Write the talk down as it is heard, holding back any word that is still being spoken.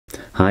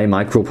Hi,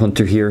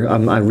 Microbehunter here.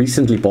 I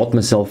recently bought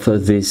myself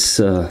this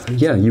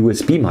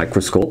USB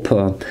microscope.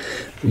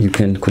 You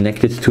can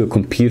connect it to a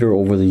computer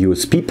over the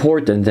USB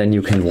port, and then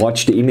you can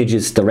watch the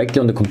images directly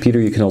on the computer.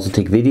 You can also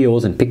take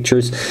videos and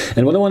pictures.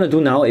 And what I want to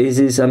do now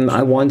is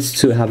I want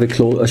to have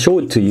show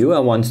it to you. I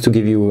want to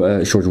give you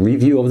a short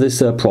review of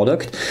this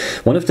product.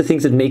 One of the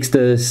things that makes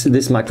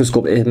this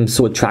microscope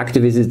so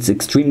attractive is it's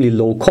extremely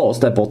low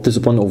cost. I bought this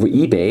one over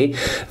eBay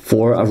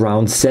for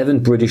around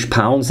 £7 British.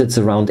 That's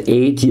around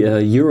 8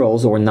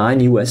 euros or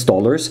 $9 US.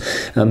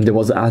 There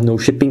was no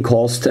shipping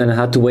cost, and I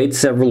had to wait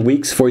several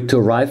weeks for it to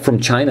arrive from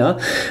China.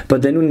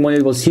 But then when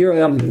it was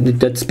here,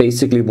 that's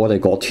basically what I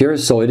got here.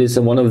 So it is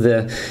one of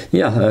the,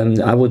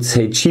 I would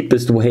say,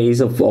 cheapest ways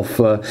of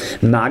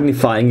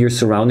magnifying your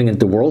surrounding and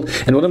the world.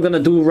 And what I'm going to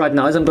do right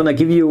now is I'm going to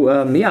give you,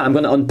 I'm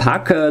going to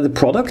unpack the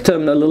product a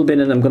little bit,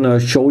 and I'm going to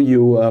show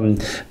you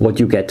what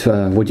you get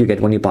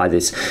when you buy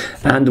this.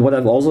 And what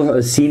I've also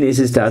seen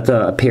is that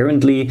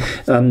apparently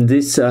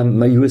this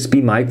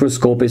USB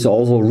microscope is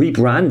also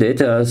rebranded.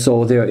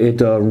 So there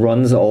it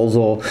runs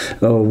also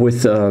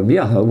with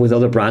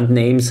other brand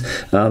names.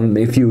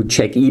 If you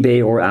check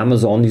eBay or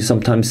Amazon, you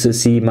sometimes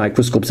see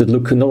microscopes that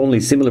look not only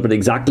similar but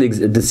exactly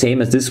the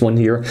same as this one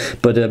here,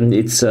 but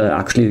it's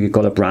actually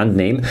got a brand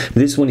name.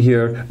 This one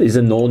here is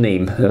a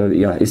no-name,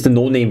 it's the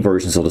no-name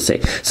version, so to say.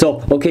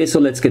 So okay, so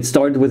let's get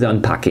started with the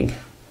unpacking.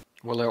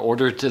 Well, I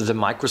ordered the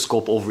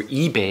microscope over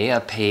eBay. I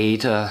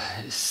paid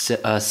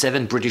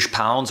 £7 British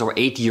or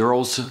 8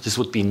 euros. This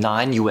would be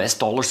 $9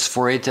 US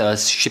for it.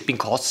 Shipping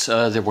costs,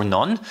 there were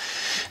none.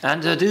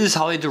 And this is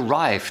how it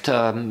arrived.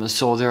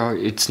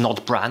 It's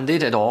not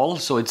branded at all.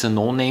 So it's a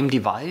no-name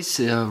device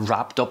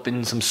wrapped up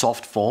in some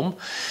soft foam.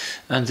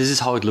 And this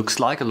is how it looks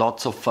like.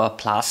 Lots of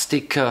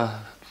plastic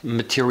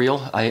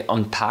material. I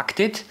unpacked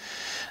it.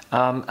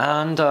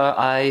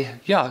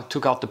 I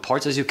took out the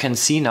parts. As you can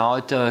see now,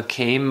 it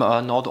came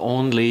not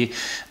only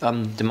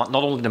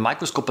the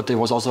microscope, but there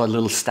was also a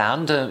little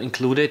stand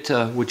included,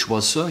 which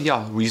was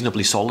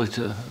reasonably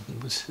solid.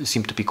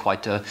 Seemed to be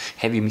quite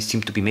heavy.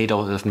 Seemed to be made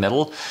out of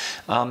metal.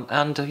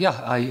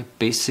 I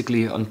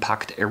basically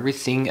unpacked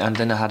everything, and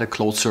then I had a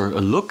closer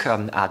look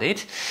at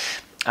it.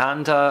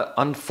 And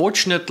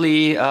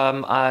unfortunately,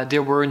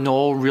 there were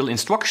no real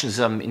instructions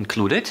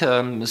included,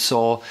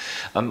 so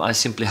I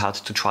simply had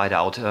to try it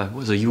out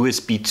with a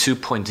USB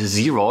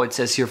 2.0. It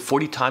says here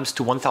 40 times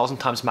to 1000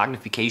 times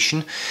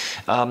magnification,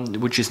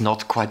 which is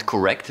not quite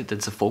correct.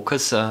 That's a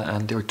focus,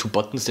 and there are two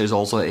buttons. There's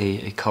also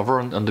a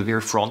cover on the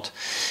very front.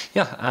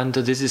 And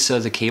this is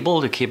the cable.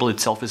 The cable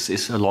itself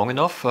is long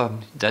enough.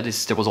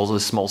 There was also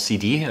a small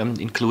CD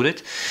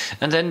included.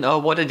 And then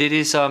what I did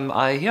is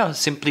I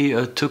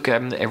simply took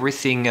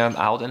everything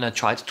out, and I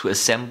tried to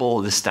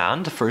assemble the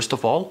stand first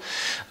of all.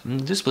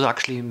 This was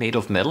actually made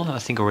of metal. I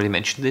think I already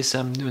mentioned this,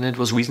 and it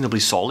was reasonably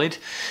solid.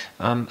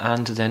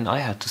 And then I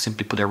had to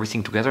simply put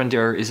everything together, and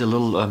there is a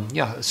little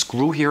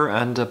screw here,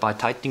 and by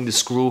tightening the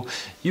screw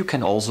you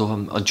can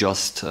also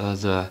adjust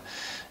the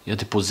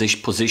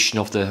position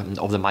of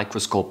the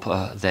microscope.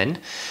 Then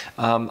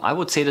I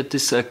would say that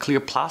this clear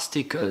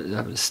plastic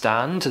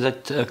stand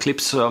that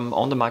clips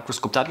on the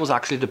microscope, that was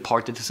actually the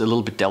part that is a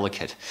little bit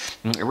delicate.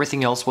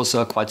 Everything else was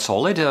quite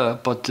solid,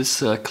 but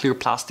this clear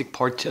plastic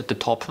part at the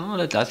top,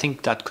 I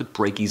think that could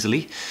break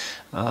easily.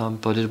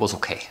 But it was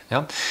okay.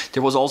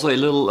 There was also a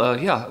little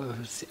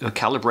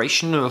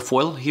calibration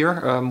foil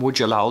here, which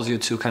allows you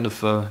to kind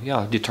of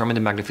determine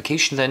the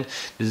magnification. Then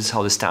this is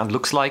how the stand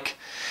looks like,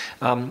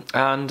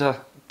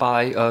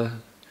 by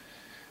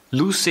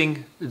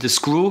loosening the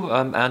screw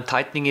and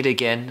tightening it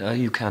again,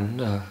 you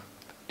can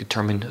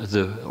determine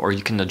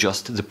you can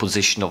adjust the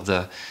position of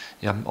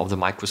the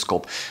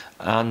microscope.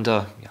 And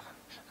I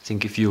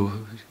think if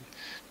you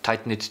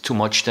tighten it too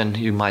much, then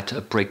you might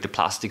break the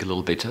plastic a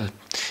little bit.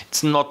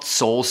 It's not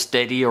so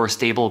steady or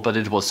stable, but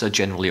it was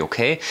generally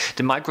okay.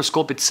 The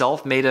microscope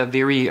itself made a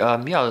very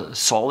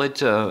solid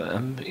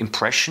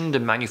impression. The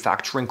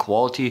manufacturing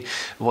quality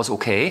was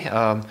okay.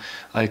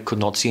 I could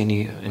not see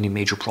any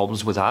major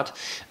problems with that.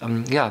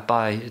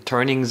 By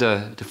turning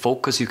the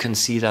focus, you can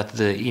see that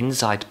the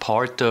inside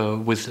part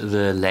with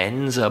the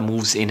lens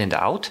moves in and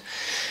out.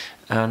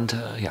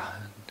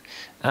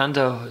 And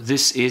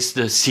this is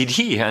the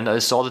CD, and I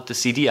saw that the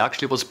CD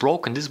actually was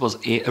broken. This was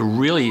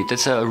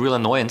that's a real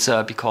annoyance,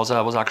 because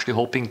I was actually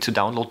hoping to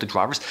download the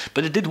drivers,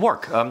 but it did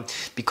work,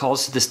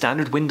 because the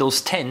standard Windows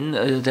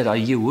 10 that I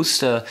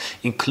used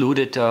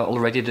included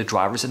already the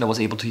drivers, and I was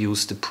able to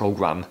use the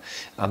program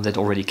that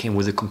already came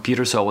with the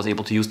computer, so I was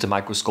able to use the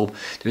microscope.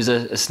 There's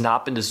a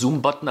snap and the zoom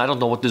button. I don't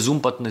know what the zoom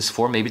button is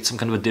for. Maybe it's some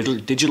kind of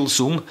a digital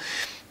zoom.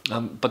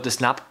 But the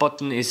snap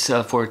button is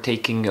for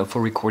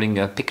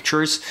recording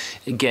pictures.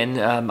 Again,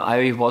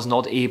 I was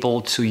not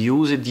able to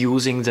use it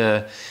using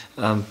the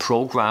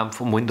program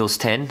from Windows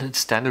 10, the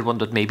standard one,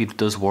 that maybe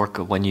does work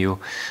when you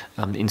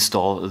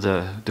install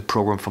the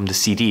program from the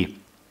CD.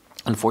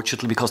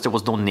 Unfortunately, because there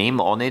was no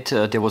name on it,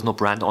 there was no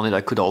brand on it,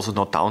 I could also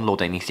not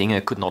download anything. I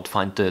could not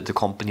find the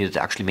company that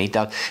actually made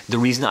that. The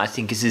reason I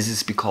think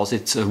is because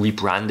it's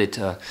rebranded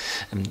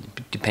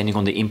depending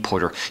on the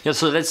importer. Yeah,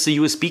 so that's the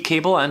USB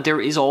cable, and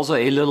there is also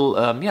a little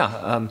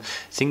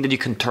thing that you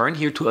can turn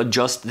here to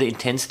adjust the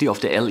intensity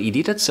of the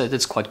LED.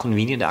 That's quite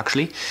convenient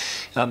actually.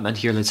 And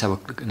here let's have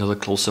another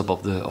close-up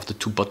of the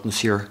two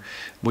buttons here,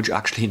 which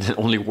actually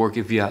only work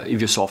if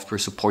your software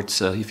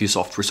supports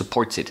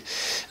it.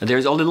 And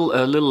there's a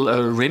little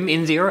rim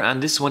in there,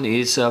 and this one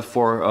is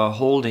for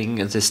holding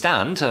the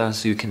stand,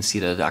 so you can see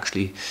that it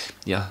actually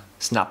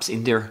snaps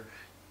in there,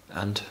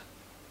 and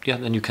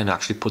then you can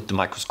actually put the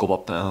microscope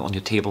up on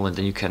your table, and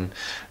then you can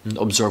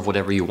observe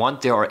whatever you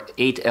want. There are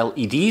 8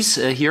 LEDs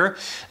here.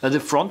 The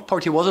front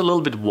part here was a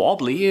little bit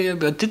wobbly,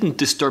 but didn't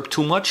disturb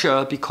too much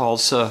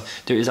because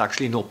there is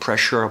actually no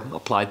pressure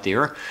applied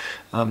there,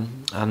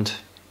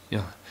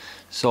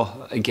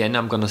 so again,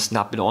 I'm gonna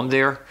snap it on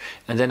there,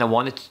 and then I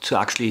wanted to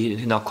actually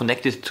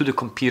connect it to the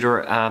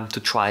computer to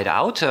try it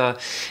out.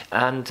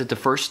 And the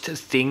first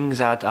thing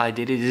that I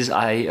did is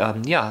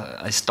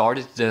I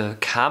started the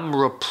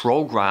camera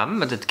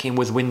program that came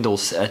with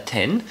Windows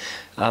 10.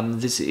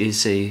 This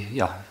is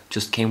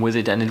just came with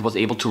it, and it was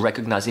able to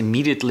recognize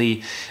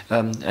immediately,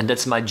 and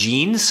that's my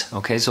genes.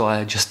 Okay, so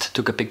I just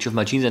took a picture of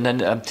my genes, and then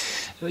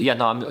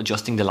now I'm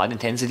adjusting the light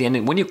intensity,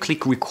 and when you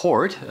click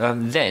record,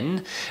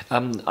 then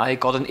I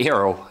got an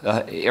error.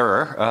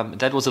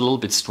 That was a little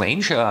bit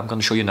strange. I'm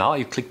going to show you now.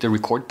 You click the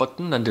record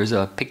button, and there's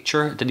a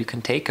picture that you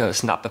can take,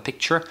 snap a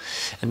picture,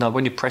 and now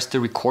when you press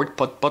the record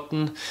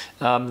button,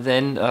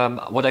 then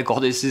what I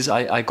got is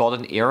I got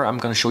an error. I'm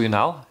going to show you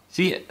now.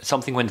 See,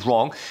 something went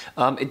wrong.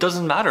 It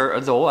doesn't matter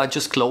though, I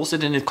just closed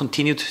it and it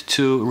continued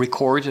to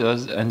record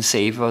and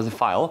save the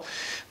file.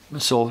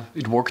 So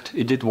it worked,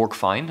 it did work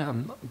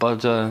fine,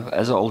 but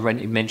as I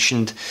already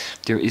mentioned,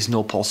 there is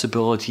no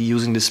possibility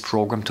using this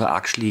program to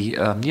actually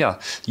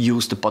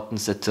use the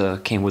buttons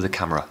that came with the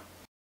camera.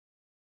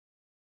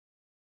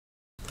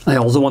 I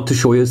also want to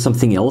show you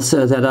something else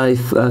that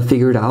I've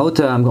figured out.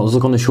 I'm also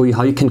going to show you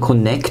how you can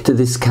connect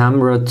this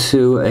camera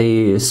to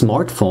a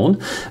smartphone.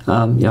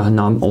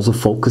 Now I'm also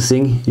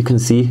focusing. You can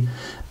see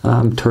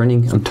I'm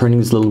turning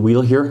this little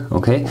wheel here,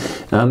 okay,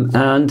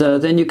 and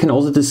then you can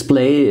also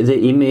display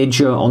the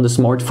image on the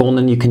smartphone,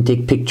 and you can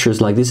take pictures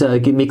like this.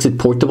 It makes it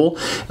portable.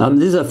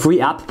 This is a free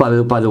app, by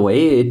the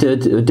way. It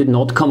did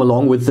not come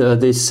along with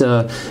this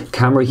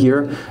camera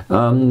here,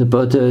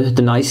 but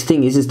the nice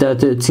thing is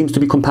that it seems to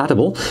be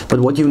compatible.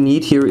 But what you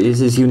need here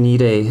is you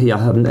need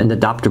an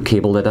adapter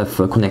cable that I've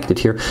connected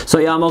here. So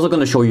I'm also going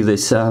to show you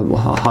this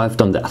how I've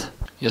done that.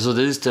 Yeah, so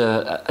this is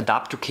the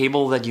adapter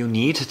cable that you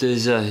need. This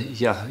is a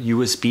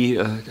USB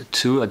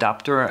 2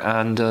 adapter,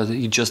 and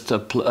you just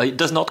it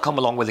does not come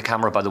along with the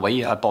camera, by the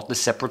way. I bought this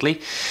separately,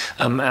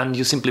 and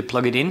you simply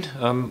plug it in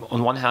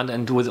on one hand,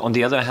 and on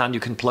the other hand you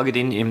can plug it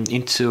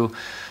into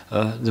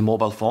the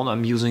mobile phone.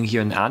 I'm using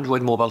here an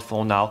Android mobile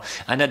phone now,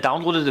 and I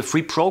downloaded a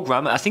free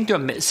program. I think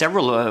there are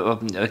several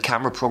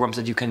camera programs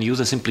that you can use.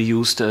 I simply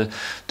used a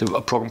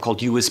program called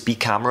USB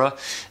Camera,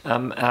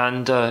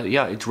 and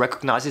it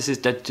recognizes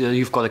it that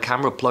you've got a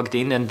camera plugged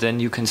in, and then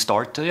you can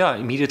start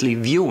immediately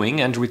viewing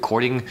and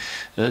recording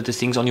the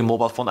things on your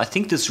mobile phone. I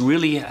think this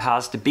really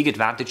has the big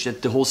advantage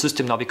that the whole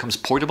system now becomes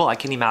portable. I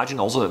can imagine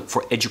also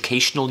for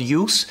educational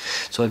use.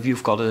 So if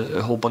you've got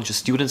a whole bunch of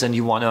students and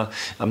you want to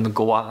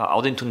go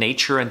out into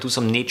nature and do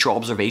some nature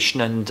observation,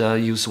 and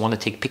you want to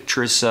take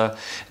pictures,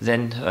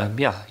 then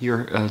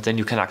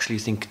you can actually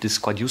think this is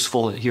quite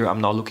useful. Here I'm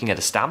now looking at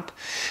a stamp.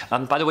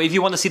 By the way, if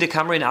you want to see the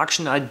camera in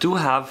action, I do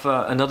have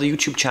another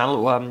YouTube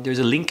channel. There's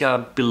a link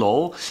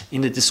below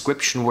in the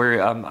description where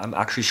I'm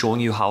actually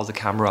showing you how the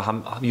camera,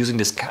 I'm using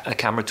this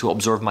camera to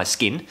observe my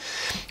skin.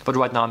 But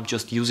right now I'm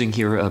just using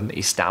here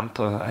a stamp,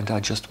 and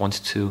I just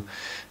wanted to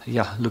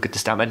look at the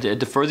stamp. And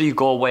the further you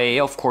go away,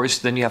 of course,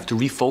 then you have to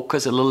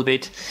refocus a little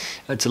bit.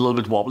 It's a little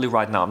bit wobbly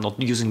right now. I'm not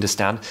using the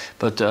stand,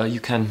 but you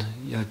can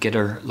get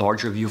a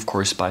larger view, of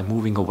course, by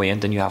moving away,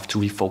 and then you have to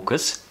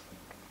refocus.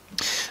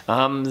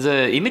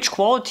 The image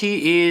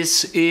quality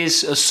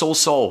is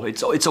so-so.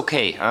 It's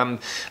okay.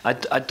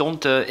 I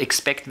don't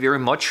expect very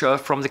much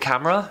from the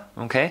camera.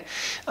 Okay,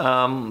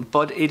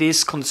 but it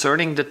is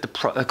concerning that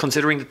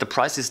considering that the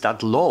price is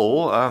that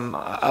low.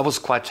 I was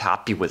quite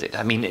happy with it.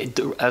 I mean,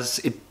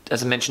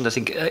 as I mentioned, I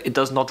think it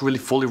does not really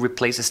fully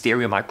replace a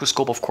stereo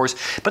microscope, of course,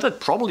 but I'd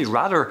probably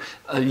rather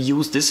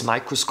use this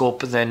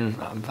microscope than,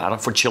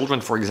 for children,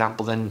 for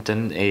example,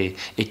 than a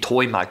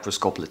toy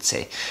microscope, let's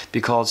say.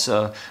 Because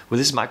with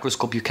this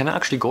microscope, you can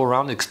actually go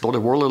around and explore the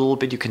world a little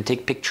bit. You can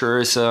take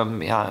pictures,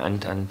 widen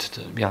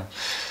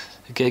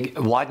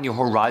your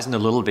horizon a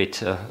little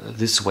bit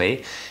this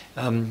way.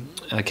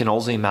 I can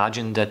also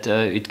imagine that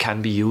it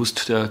can be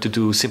used to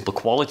do simple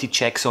quality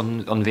checks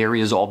on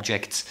various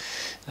objects.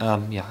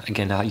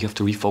 Again, now you have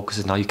to refocus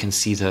it. Now you can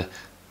see the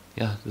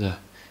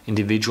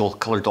individual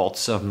color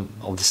dots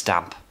of the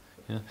stamp.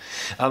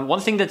 One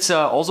thing that's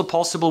also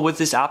possible with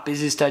this app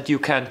is that you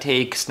can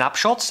take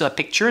snapshots,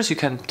 pictures. You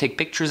can take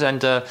pictures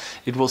and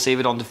it will save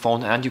it on the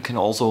phone, and you can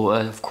also,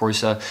 of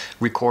course,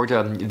 record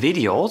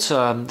videos.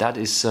 That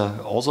is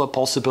also a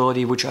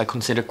possibility, which I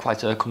consider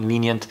quite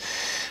convenient.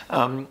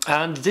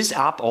 And this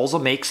app also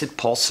makes it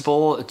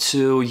possible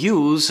to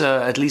use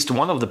at least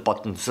one of the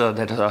buttons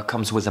that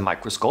comes with a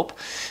microscope.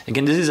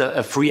 Again, this is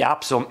a free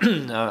app, so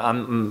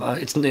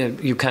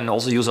you can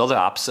also use other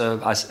apps.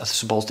 I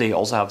suppose they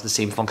also have the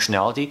same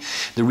functionality.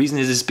 The reason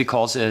is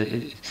because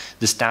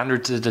the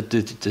standard that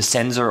the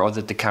sensor or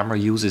that the camera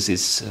uses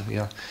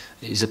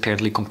is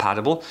apparently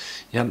compatible.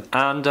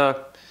 And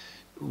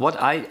what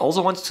I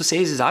also wanted to say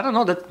is I don't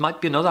know, that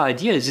might be another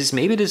idea, is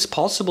maybe it is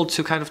possible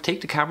to kind of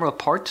take the camera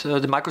apart,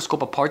 the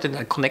microscope apart,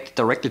 and connect it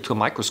directly to a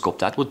microscope.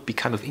 That would be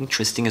kind of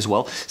interesting as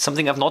well.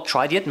 Something I've not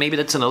tried yet. Maybe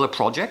that's another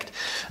project.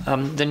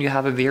 Then you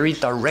have a very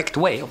direct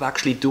way of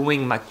actually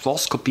doing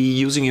microscopy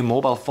using your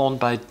mobile phone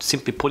by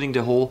simply putting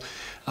the whole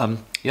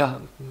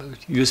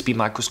USB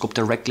microscope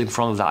directly in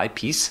front of the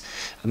eyepiece.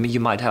 I mean,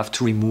 you might have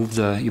to remove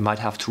the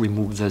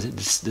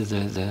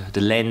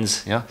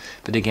lens,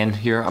 But again,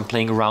 here I'm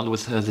playing around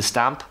with the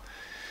stamp,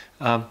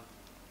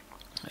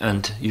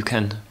 and you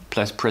can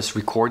press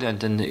record, and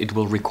then it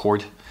will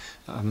record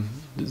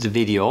the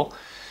video.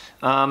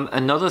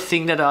 Another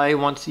thing that I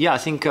want, I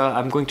think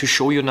I'm going to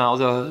show you now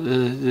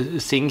the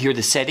thing here,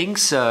 the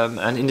settings,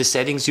 and in the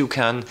settings you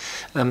can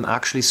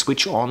actually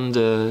switch on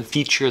the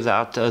feature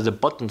that the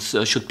buttons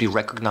should be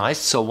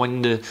recognized. So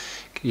when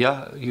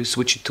you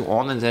switch it to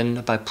on, and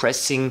then by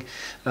pressing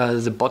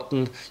the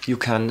button you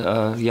can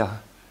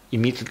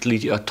immediately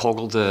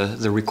toggle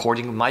the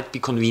recording. It might be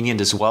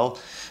convenient as well,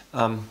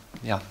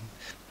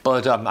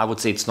 but I would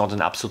say it's not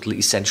an absolutely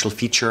essential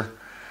feature.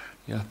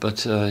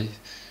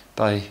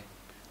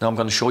 Now I'm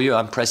going to show you,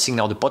 I'm pressing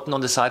now the button on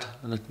the side.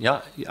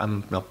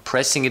 I'm now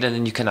pressing it, and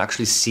then you can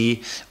actually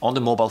see on the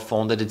mobile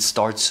phone that it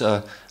starts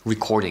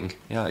recording.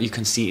 You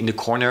can see in the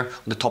corner,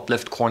 on the top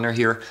left corner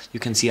here, you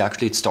can see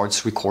actually it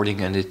starts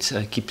recording, and it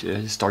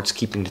starts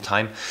keeping the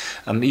time.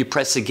 You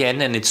press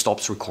again and it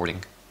stops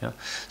recording.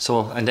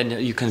 So, and then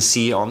you can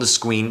see on the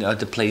screen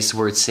the place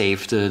where it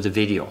saved the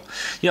video.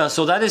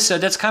 So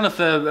that's kind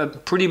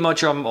of pretty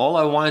much all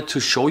I wanted to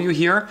show you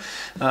here.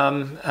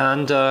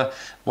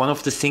 One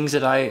of the things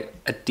that I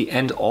at the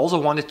end also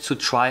wanted to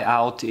try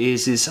out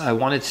is I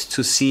wanted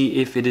to see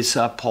if it is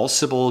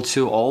possible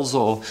to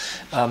also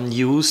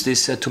use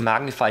this to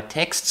magnify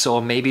text.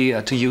 So maybe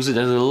to use it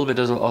as a little bit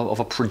of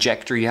a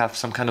projector. You have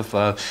some kind of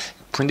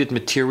printed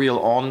material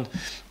on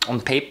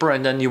paper,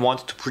 and then you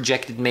want to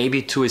project it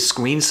maybe to a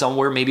screen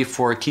somewhere, maybe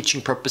for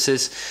teaching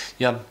purposes.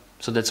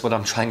 So that's what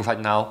I'm trying right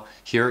now.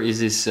 Here is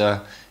this,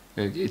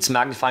 it's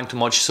magnifying too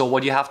much. So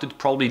what you have to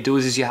probably do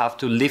is you have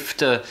to lift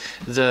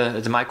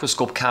the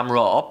microscope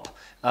camera up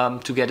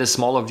to get a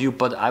smaller view,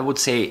 but I would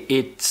say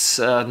it's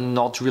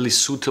not really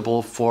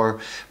suitable for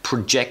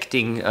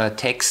projecting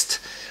text.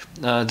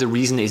 The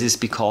reason is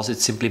because it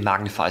simply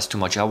magnifies too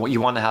much.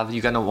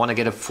 You're gonna want to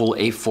get a full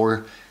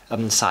A4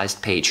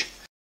 sized page.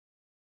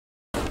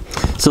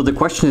 So the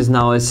question is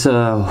now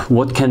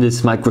what can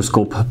this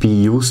microscope be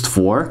used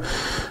for?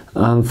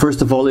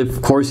 First of all,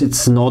 of course,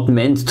 it's not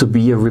meant to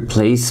be a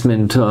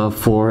replacement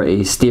for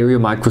a stereo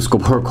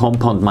microscope or a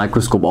compound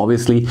microscope,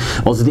 obviously.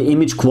 Also, the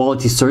image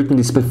quality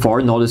certainly is by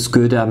far not as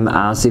good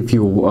as if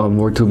you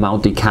were to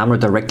mount a camera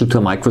directly to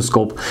a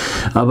microscope.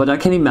 But I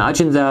can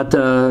imagine that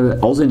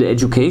also in the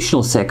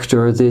educational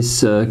sector, this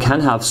can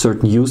have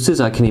certain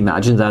uses. I can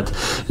imagine that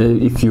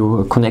if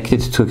you connect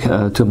it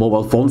to a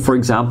mobile phone, for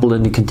example,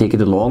 then you can take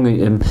it along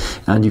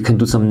and you can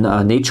do some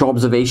nature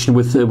observation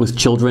with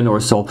children or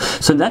so.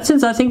 So in that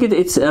sense, I think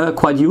it's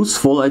quite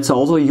useful. It's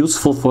also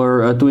useful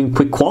for doing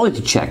quick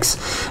quality checks.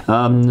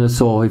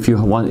 So if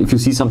you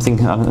see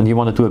something and you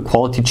want to do a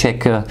quality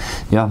check,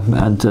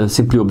 and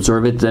simply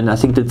observe it, then I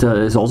think that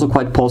is also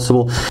quite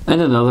possible.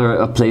 And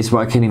another place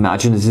where I can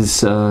imagine this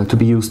is to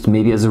be used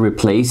maybe as a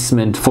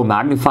replacement for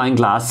magnifying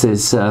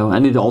glasses,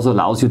 and it also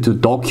allows you to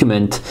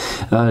document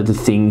the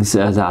things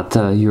that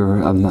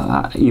you're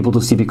able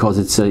to see, because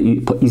it's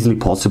easily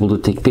possible to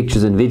take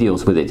pictures and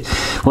videos with it.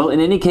 Well, in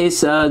any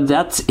case,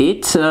 that's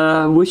it.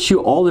 Wish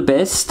you all the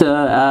best.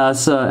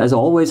 As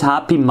always,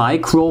 happy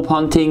microbe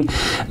hunting.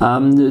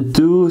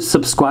 Do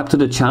subscribe to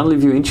the channel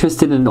if you're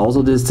interested, and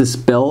also there's this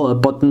bell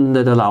button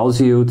that allows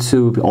you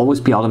to always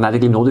be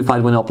automatically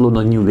notified when I upload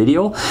a new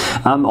video.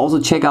 Also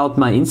check out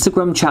my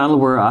Instagram channel,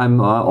 where I'm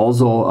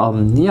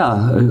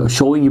also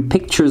showing you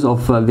pictures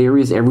of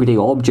various everyday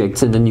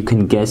objects, and then you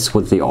can guess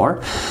what they are.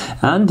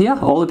 And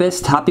all the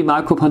best. Happy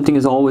microbe hunting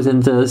as always,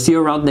 and see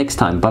you around next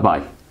time. Bye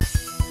bye.